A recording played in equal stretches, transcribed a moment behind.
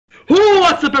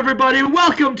up, everybody?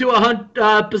 Welcome to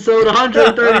episode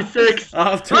 136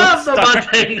 of the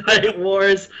Monday Night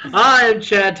Wars. I am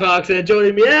Chad Talks, and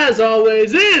joining me, as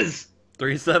always, is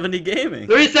 370 Gaming.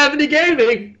 370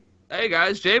 Gaming. Hey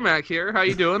guys, Jmack here. How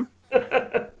you doing?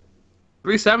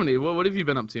 370. What have you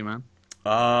been up to,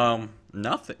 man?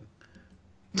 Nothing.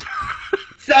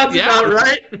 Sounds about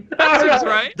right. That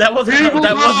right. That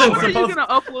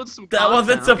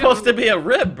wasn't supposed to be a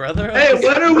rib, brother. Hey,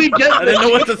 when are we getting? I didn't know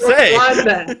what to say. I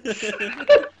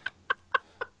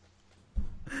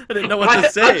didn't know what to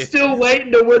say. I'm still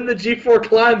waiting to win the G4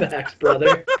 Climax,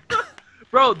 brother.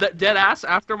 Bro, that dead ass.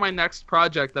 After my next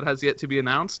project that has yet to be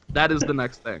announced, that is the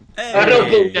next thing. Hey. I don't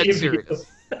believe dead serious.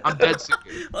 I'm dead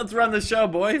serious. Let's run the show,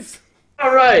 boys.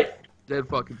 All right. Dead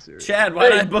fucking serious. Chad, why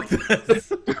did I book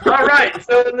this? All right,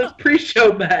 so in this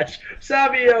pre-show match,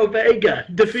 Savio Vega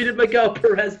defeated Miguel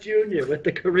Perez Jr. with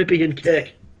the Caribbean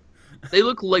kick. They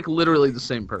look like literally the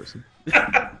same person.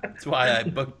 That's why I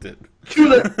booked it. To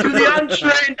the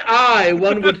untrained eye,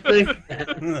 one would think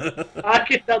that. I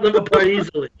can tell them apart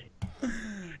easily.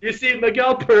 You see,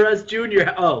 Miguel Perez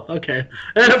Jr. Oh, okay.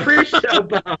 And a pre-show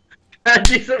bout. Had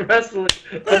decent wrestling,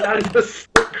 but not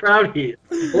just crowd heat.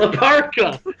 La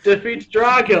Parca defeats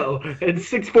Drago in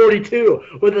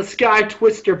 642 with a Sky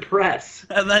Twister press.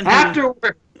 And then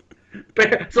Afterward,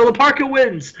 so La Parca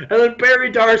wins, and then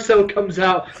Barry Darso comes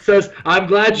out, says, "I'm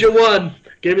glad you won.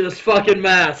 Give me this fucking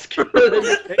mask." And then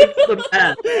he takes the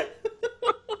mask.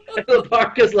 And La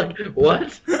Parca's like,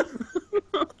 "What?"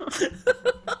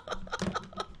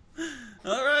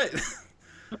 All right.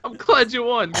 I'm glad you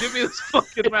won. Give me this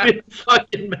fucking mask. Give me this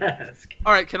fucking mask.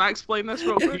 All right, can I explain this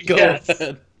real quick? Go Yes.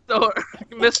 ahead. So,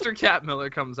 Mr. Cat Miller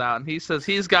comes out and he says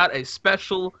he's got a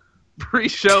special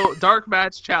pre-show dark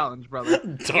match challenge, brother.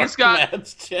 He's got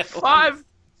Match challenge.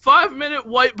 5-minute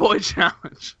white boy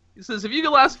challenge. He says if you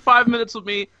can last 5 minutes with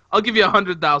me, I'll give you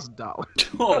 $100,000.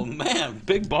 Oh man,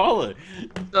 big baller.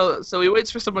 So he waits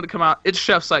for someone to come out. It's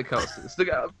Chef Psychosis.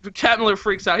 The Cat Miller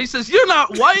freaks out. He says, "You're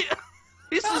not white."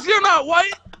 He says, "You're not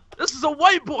white. This is a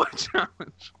white boy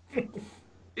challenge."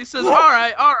 He says, all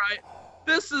right.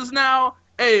 This is now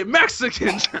a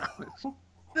Mexican challenge.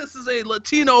 This is a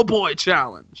Latino boy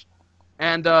challenge."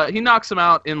 And he knocks him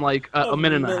out in like a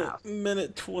minute and a half.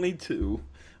 Minute 22.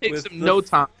 Takes him no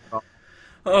time.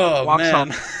 Oh, Walks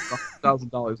man. off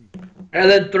 $1,000. And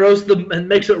then throws them and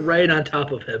makes it rain on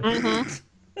top of him.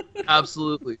 Mm-hmm.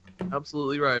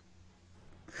 Absolutely right.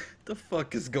 The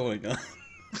fuck is going on?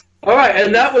 All right,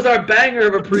 and that was our banger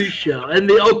of a pre-show in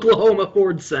the Oklahoma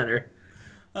Ford Center.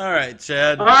 All right,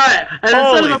 Chad. All right, and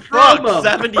Holy instead of a promo,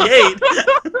 78.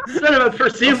 instead of a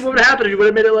perceived what would happen, you would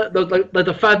have made it like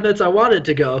the 5 minutes I wanted it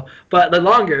to go, but the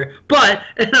longer. But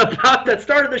in a pop that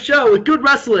started the show with good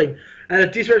wrestling and a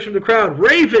decent reaction from the crowd,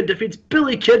 Raven defeats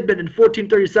Billy Kidman in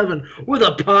 1437 with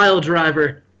a pile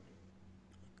driver.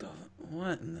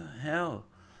 What in the hell?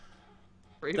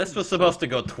 Raven's This was supposed to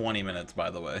go 20 minutes, by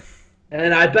the way.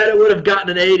 And I bet it would have gotten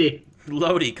an 80.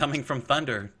 Lodi coming from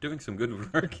Thunder, doing some good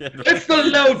work. It's the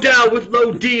Lowdown with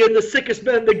Low D and the sickest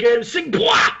man in the game, Sing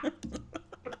Blah!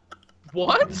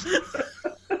 What?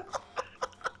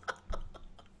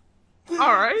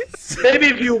 All right. Maybe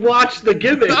if you watch the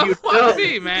gimmick, you Fuck know.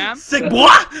 me, man. Sick boy!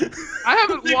 I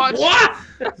haven't watched. What?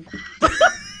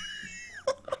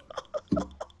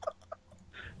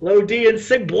 Low D and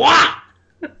Sig Blah!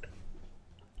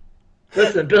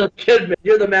 Listen, Bill Kidman,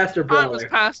 you're the master Time has brawler.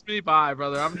 passed me by,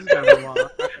 brother. I'm just gonna move on.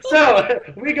 So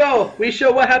we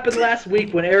show what happened last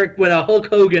week when Hulk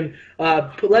Hogan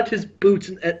left his boots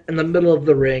in the middle of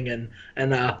the ring and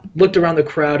looked around the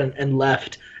crowd and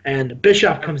left. And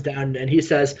Bischoff comes down and he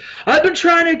says, "I've been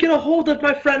trying to get a hold of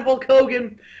my friend Hulk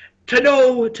Hogan to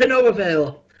no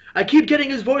avail. I keep getting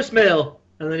his voicemail."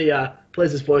 And then he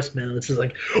plays his voicemail, and it's just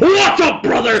like, "What's up,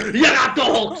 brother? You got the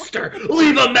Hulkster.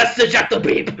 Leave a message at the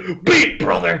beep. Beep,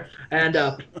 brother." And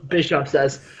Bischoff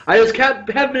says, "I just haven't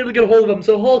been able to get a hold of him,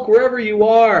 so Hulk, wherever you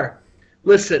are,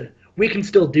 listen, we can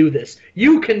still do this.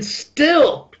 You can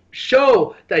still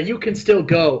show that you can still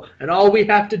go, and all we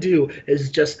have to do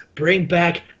is just bring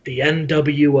back the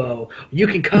NWO. You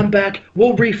can come back,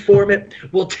 we'll reform it,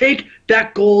 we'll take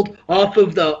that gold off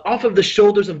of the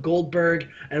shoulders of Goldberg,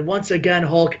 and once again,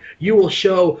 Hulk, you will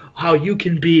show how you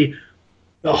can be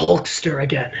the Hulkster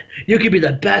again. You can be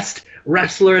the best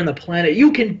wrestler in the planet.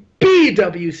 You can be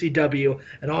WCW,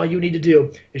 and all you need to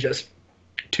do is just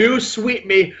sweep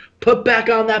me, put back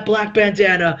on that black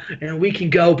bandana, and we can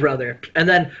go, brother." And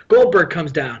then Goldberg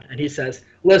comes down, and he says,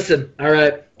 "Listen, all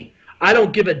right, I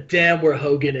don't give a damn where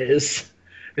Hogan is.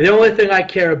 The only thing I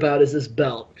care about is this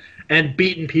belt and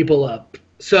beating people up.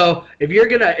 So if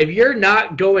you're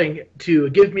not going to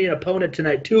give me an opponent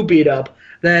tonight to beat up,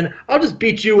 then I'll just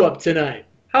beat you up tonight.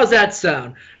 How's that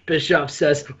sound? Bischoff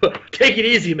says, take it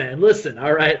easy, man. Listen,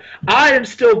 all right? I am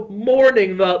still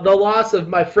mourning the loss of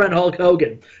my friend Hulk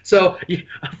Hogan. So,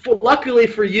 luckily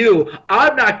for you,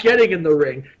 I'm not getting in the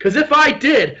ring. Because if I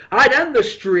did, I'd end the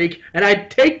streak, and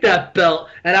I'd take that belt,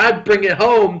 and I'd bring it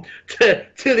home to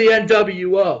the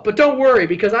NWO. But don't worry,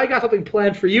 because I got something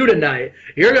planned for you tonight.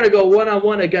 You're going to go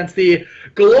one-on-one against the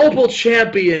global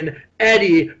champion,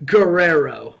 Eddie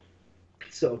Guerrero.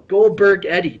 So, Goldberg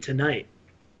Eddie tonight.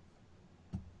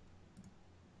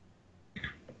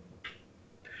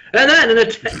 And then, in a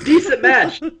decent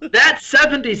match, that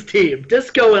 70s team,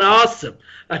 Disco and Awesome,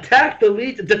 defeat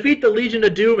the Legion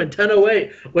of Doom in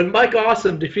 10:08 when Mike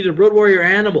Awesome defeated Road Warrior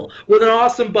Animal with an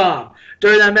awesome bomb.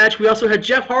 During that match, we also had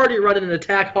Jeff Hardy running an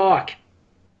Attack Hawk.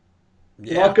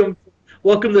 Yeah.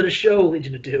 Welcome to the show,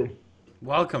 Legion of Doom.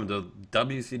 Welcome to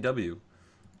WCW.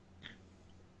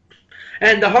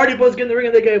 And the Hardy Boys get in the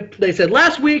ring, and they said,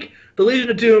 last week, the Legion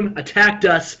of Doom attacked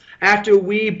us after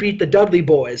we beat the Dudley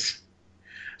Boys.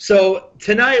 So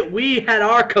tonight we had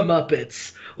our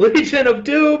comeuppance. Legion of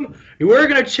Doom, we're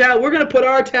gonna chat. We're gonna put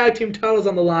our tag team titles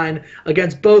on the line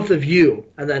against both of you.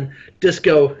 And then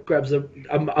Disco grabs a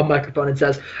microphone and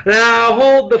says, "Now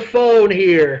hold the phone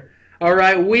here. All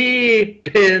right, we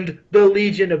pinned the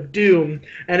Legion of Doom,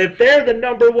 and if they're the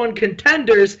 #1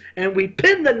 contenders and we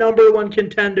pin the #1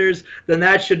 contenders, then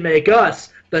that should make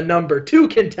us the #2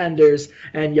 contenders.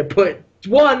 And you put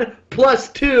 1 plus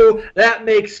 2, that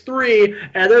makes 3,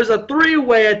 and there's a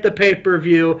 3-way at the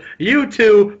pay-per-view. You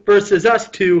two versus us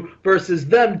two versus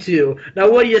them two.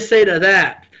 Now what do you say to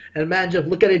that?" And Matt and Jeff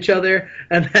look at each other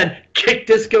and then kick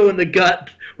Disco in the gut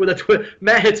with a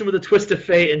Matt hits him with a twist of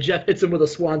fate and Jeff hits him with a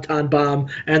swanton bomb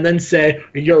and then say,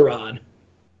 "You're on."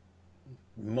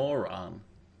 Moron.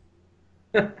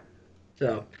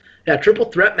 So, yeah,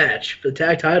 triple threat match for the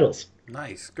tag titles.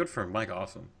 Nice. Good for Mike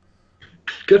Awesome.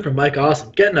 Good for Mike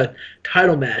Awesome. Getting a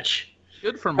title match.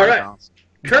 Good for Mike Awesome.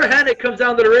 Kurt Hennig comes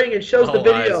down to the ring and shows the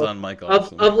video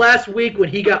of last week when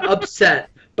he got upset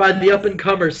by the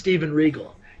up-and-comer Steven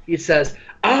Regal. He says,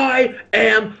 "I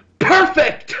am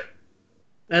perfect!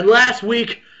 And last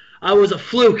week, I was a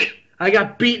fluke. I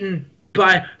got beaten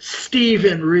by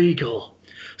Steven Regal.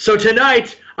 So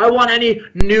tonight, I want any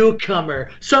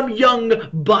newcomer, some young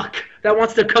buck that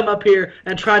wants to come up here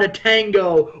and try to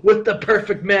tango with the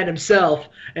perfect man himself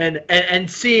and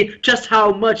see just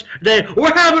how much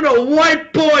we're having a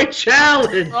white boy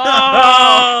challenge."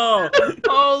 Oh!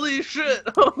 Holy shit!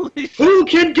 Holy shit! Who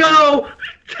can go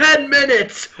 10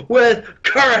 minutes with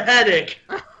Kurt Hennig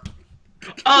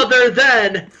other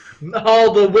than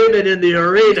all the women in the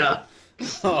arena?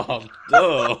 Oh,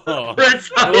 no. Prince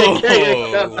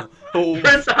Hayakea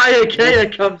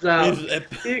comes out. I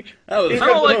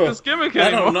don't like this gimmick anymore. I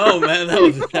don't know, man. That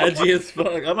was edgy as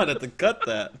fuck. I might have to cut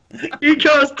that. He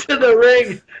goes to the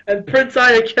ring, and Prince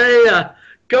Hayakea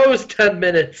goes 10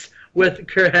 minutes with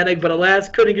Kurt Hennig, but alas,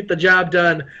 couldn't get the job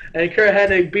done, and Kurt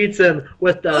Hennig beats him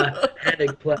with the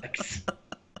Hennigplex.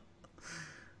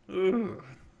 Ooh.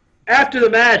 After the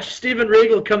match, Steven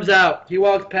Regal comes out. He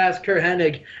walks past Kurt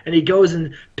Hennig, and he goes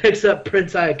and picks up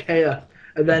Prince Hayakea,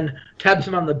 and then taps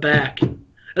him on the back, and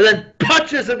then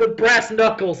punches him with brass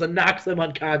knuckles and knocks him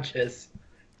unconscious.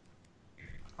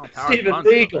 Steven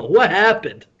Regal, what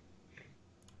happened?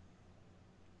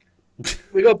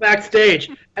 We go backstage.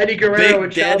 Eddie Guerrero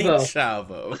and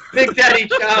Chavo. Big Daddy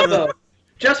Chavo.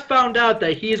 Just found out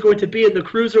that he's going to be in the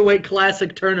Cruiserweight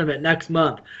Classic tournament next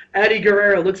month. Eddie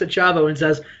Guerrero looks at Chavo and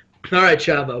says, "All right,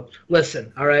 Chavo,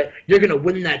 listen, all right? You're going to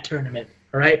win that tournament,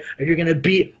 all right? And you're going to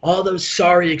beat all those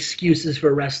sorry excuses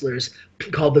for wrestlers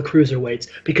called the Cruiserweights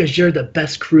because you're the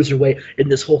best Cruiserweight in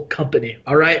this whole company,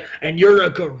 all right? And you're a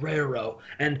Guerrero.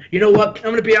 And you know what? I'm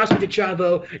going to be honest with you,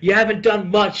 Chavo. You haven't done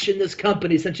much in this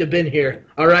company since you've been here,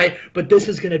 all right? But this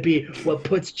is going to be what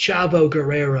puts Chavo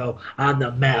Guerrero on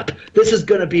the map. This is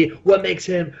going to be what makes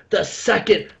him the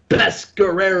second best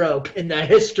Guerrero in the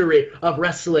history of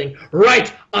wrestling,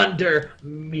 right under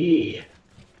me.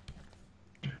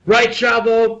 Right,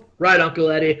 Chavo? Right, Uncle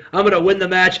Eddie. I'm going to win the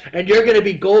match, and you're going to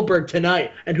be Goldberg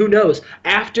tonight. And who knows,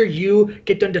 after you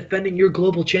get done defending your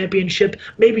global championship,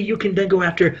 maybe you can then go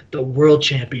after the world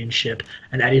championship."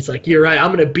 And Eddie's like, "You're right,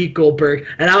 I'm going to beat Goldberg,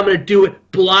 and I'm going to do it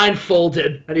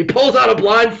blindfolded." And he pulls out a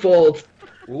blindfold.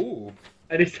 Ooh.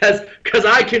 And he says, "Because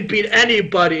I can beat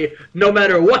anybody, no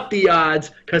matter what the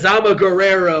odds, because I'm a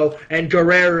Guerrero, and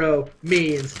Guerrero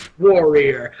means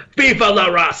warrior. Viva la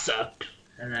raza!"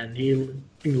 And then he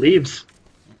leaves.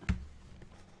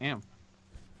 Damn.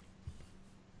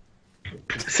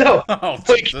 So, Oh,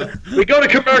 we go to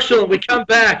commercial and we come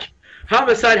back.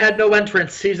 Homicide had no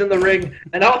entrance. He's in the ring.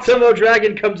 And Ultimo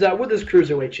Dragon comes out with his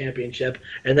Cruiserweight Championship.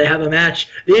 And they have a match.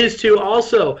 These two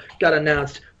also got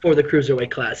announced for the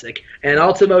Cruiserweight Classic. And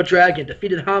Ultimo Dragon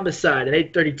defeated Homicide in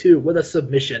 8:32 with a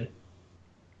submission.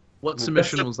 What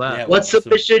submission was that? Yeah, What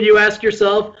submission, you ask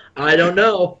yourself? I don't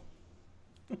know.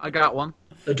 I got one.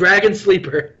 The Dragon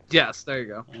Sleeper. Yes, there you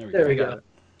go. There we go.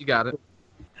 You got it.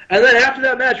 And then after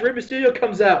that match, Rey Mysterio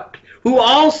comes out, who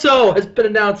also has been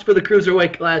announced for the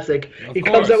Cruiserweight Classic. He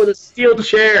comes out with a steel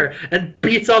chair and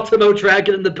beats Ultimo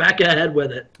Dragon in the back of the head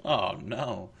with it. Oh,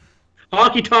 no.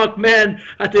 Honky Tonk Man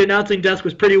at the announcing desk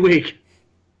was pretty weak.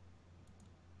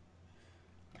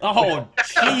 Oh,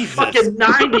 Jesus. Fucking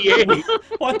 98.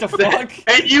 What the fuck?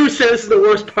 And you say this is the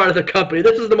worst part of the company.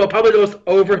 This is probably the most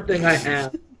over thing I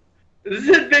have.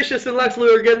 Sid Vicious and Lex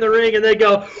Luger get in the ring and they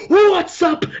go, "What's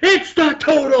up? It's the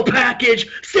total package.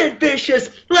 Sid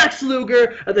Vicious, Lex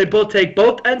Luger," and they both take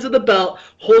both ends of the belt,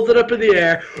 hold it up in the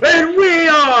air, and we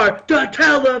are the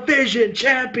television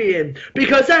champion.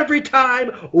 Because every time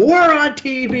we're on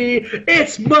TV,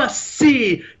 it's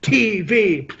must-see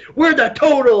TV. We're the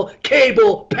total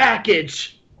cable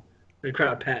package. The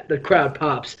crowd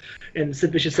pops. And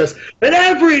Sid Vicious says, "And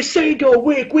every single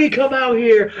week we come out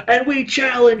here and we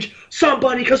challenge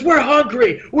somebody because we're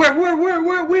hungry. We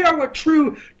are what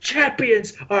true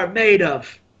champions are made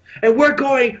of. And we're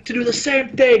going to do the same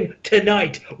thing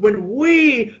tonight when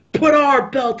we put our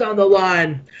belt on the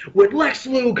line. When Lex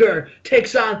Luger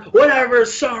takes on whatever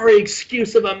sorry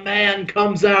excuse of a man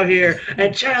comes out here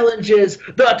and challenges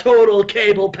the total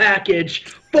cable package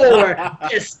for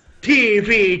this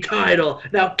TV title.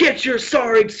 Now get your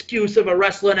sorry excuse of a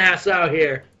wrestling ass out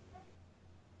here."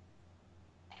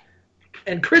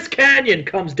 And Chris Kanyon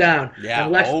comes down. Yeah,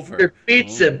 and Lex over. Luger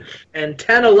beats him. And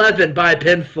 10-11 by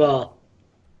pinfall.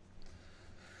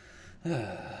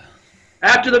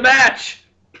 After the match,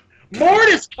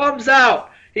 Mortis comes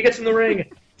out. He gets in the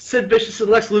ring. Sid Vicious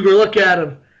and Lex Luger look at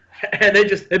him. And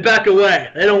they back away.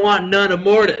 They don't want none of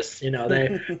Mortis. You know,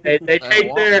 they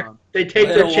take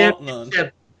their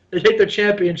championship. They take their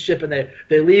championship and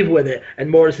they leave with it, and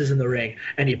Mortis is in the ring,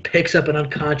 and he picks up an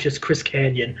unconscious Chris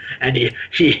Kanyon, and he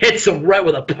hits him right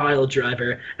with a pile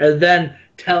driver, and then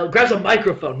grabs a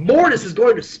microphone. Mortis is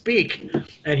going to speak,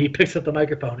 and he picks up the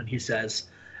microphone and he says,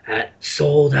 "At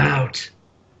Sold Out,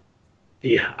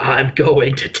 I'm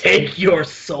going to take your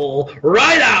soul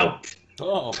right out."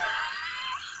 Oh.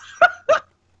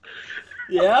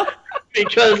 Yeah?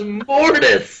 Because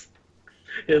Mortis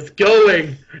is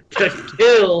going to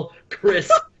kill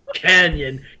Chris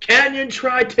Kanyon. Kanyon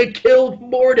tried to kill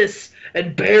Mortis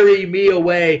and bury me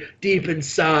away deep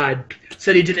inside.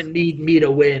 Said he didn't need me to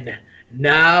win.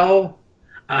 Now,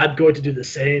 I'm going to do the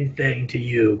same thing to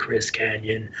you, Chris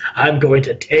Kanyon. I'm going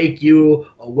to take you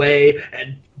away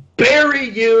and bury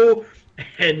you,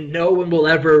 and no one will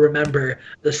ever remember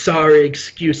the sorry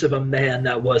excuse of a man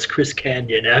that was Chris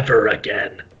Kanyon ever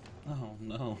again. Oh,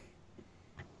 no.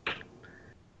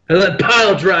 And then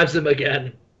Pile drives him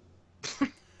again.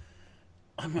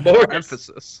 More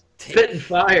emphasis. Spit and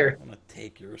fire. I'm gonna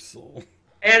take your soul.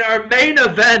 And our main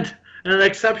event, in an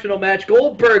exceptional match,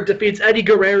 Goldberg defeats Eddie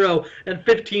Guerrero in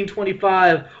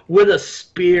 15:25 with a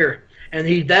spear. And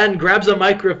he then grabs a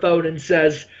microphone and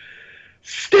says,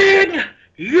 "Sting,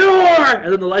 you're..."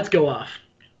 And then the lights go off.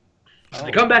 Oh.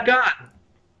 They come back on.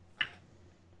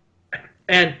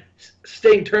 And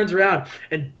Sting turns around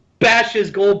and bashes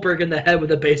Goldberg in the head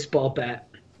with a baseball bat.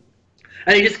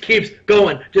 And he just keeps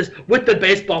going, just with the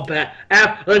baseball bat,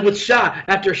 with shot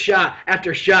after shot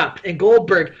after shot. And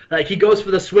Goldberg, he goes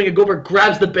for the swing, and Goldberg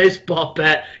grabs the baseball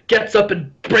bat, gets up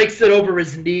and breaks it over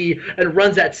his knee, and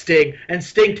runs at Sting. And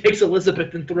Sting takes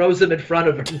Elizabeth and throws him in front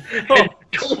of him. And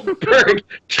Goldberg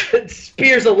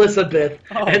spears Elizabeth.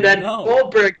 And then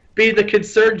Goldberg, being the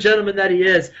concerned gentleman that he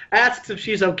is, asks if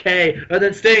she's okay. And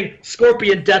then Sting,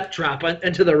 scorpion death drop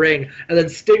into the ring. And then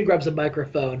Sting grabs a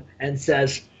microphone and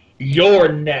says,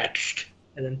 "You're next,"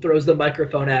 and then throws the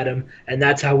microphone at him, and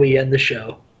that's how we end the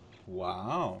show.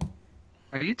 Wow.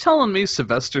 Are you telling me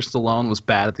Sylvester Stallone was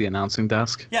bad at the announcing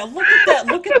desk? Yeah, look at that.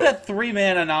 Look at that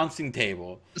three-man announcing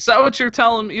table. Is that what you're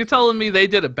telling me? You're telling me they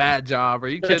did a bad job? Are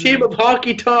you kidding The team me? of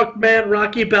Honky Tonk Man,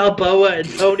 Rocky Balboa,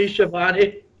 and Tony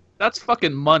Schiavone. That's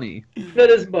fucking money.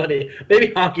 That is money. Maybe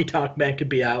Honky Tonk Man could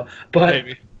be out, but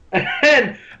Maybe.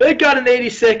 And it got an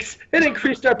 86. It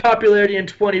increased our popularity in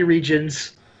 20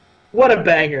 regions. What a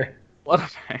banger. What a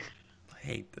thing. I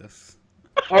hate this.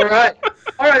 All right,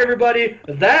 everybody.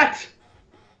 That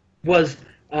was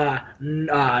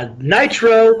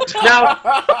Nitro. Now,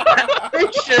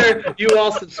 make sure you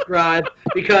all subscribe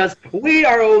because we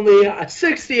are only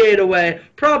 68 away,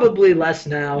 probably less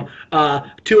now,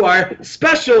 to our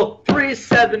special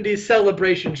 370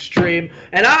 celebration stream.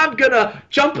 And I'm going to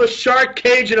jump a shark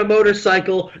cage in a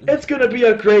motorcycle. It's going to be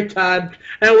a great time.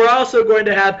 And we're also going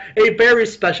to have a very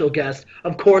special guest.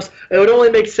 Of course, it would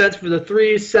only make sense for the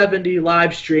 370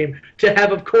 live stream to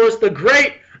have, of course, the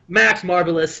great Max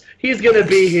Marvelous. He's going to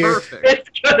be here. Perfect.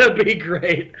 It's going to be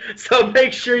great. So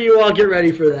make sure you all get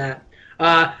ready for that.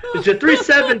 It's a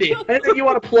 370. Anything you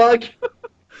want to plug?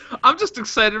 I'm just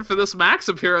excited for this Max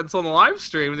appearance on the live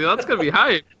stream, dude. That's gonna be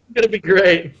hype. It's going to be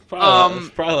great.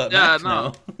 Probably let yeah, Max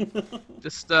no.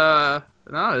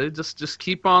 know. Just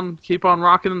keep on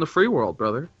rocking in the free world,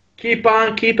 brother. Keep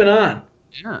on keeping on.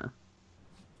 Yeah.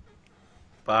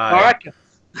 Bye. All right.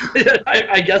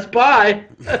 I guess bye.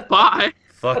 Bye.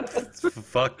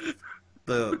 Fuck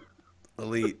the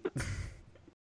elite.